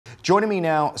Joining me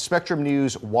now, Spectrum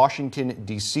News Washington,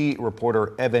 D.C.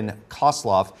 reporter Evan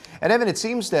Koslof. And Evan, it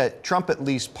seems that Trump at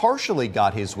least partially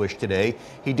got his wish today.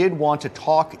 He did want to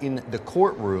talk in the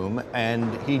courtroom,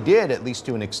 and he did, at least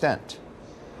to an extent.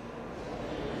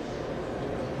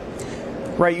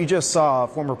 Right, you just saw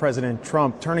former President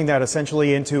Trump turning that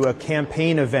essentially into a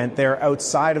campaign event there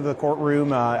outside of the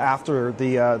courtroom after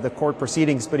the court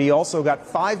proceedings. But he also got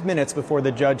 5 minutes before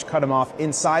the judge cut him off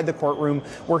inside the courtroom,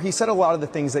 where he said a lot of the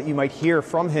things that you might hear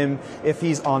from him if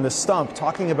he's on the stump,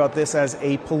 talking about this as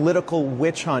a political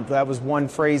witch hunt. That was one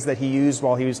phrase that he used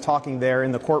while he was talking there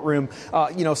in the courtroom,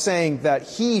 saying that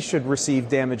he should receive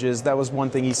damages. That was one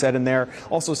thing he said in there.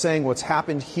 Also saying what's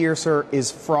happened here, sir,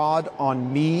 is fraud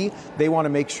on me. They want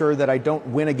to make sure that I don't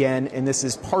win again, and this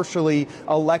is partially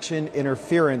election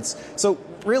interference. So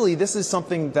really, this is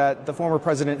something that the former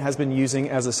president has been using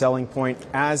as a selling point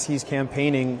as he's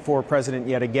campaigning for president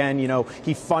yet again. You know,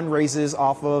 he fundraises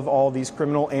off of all these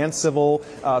criminal and civil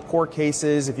court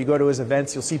cases. If you go to his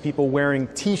events, you'll see people wearing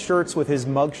T-shirts with his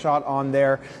mugshot on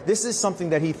there. This is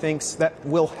something that he thinks that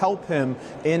will help him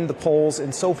in the polls,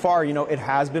 and so far, it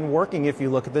has been working. If you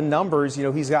look at the numbers,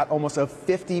 he's got almost a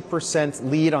 50%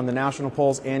 lead on the national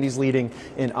polls, and he's leading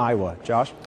in Iowa. Josh?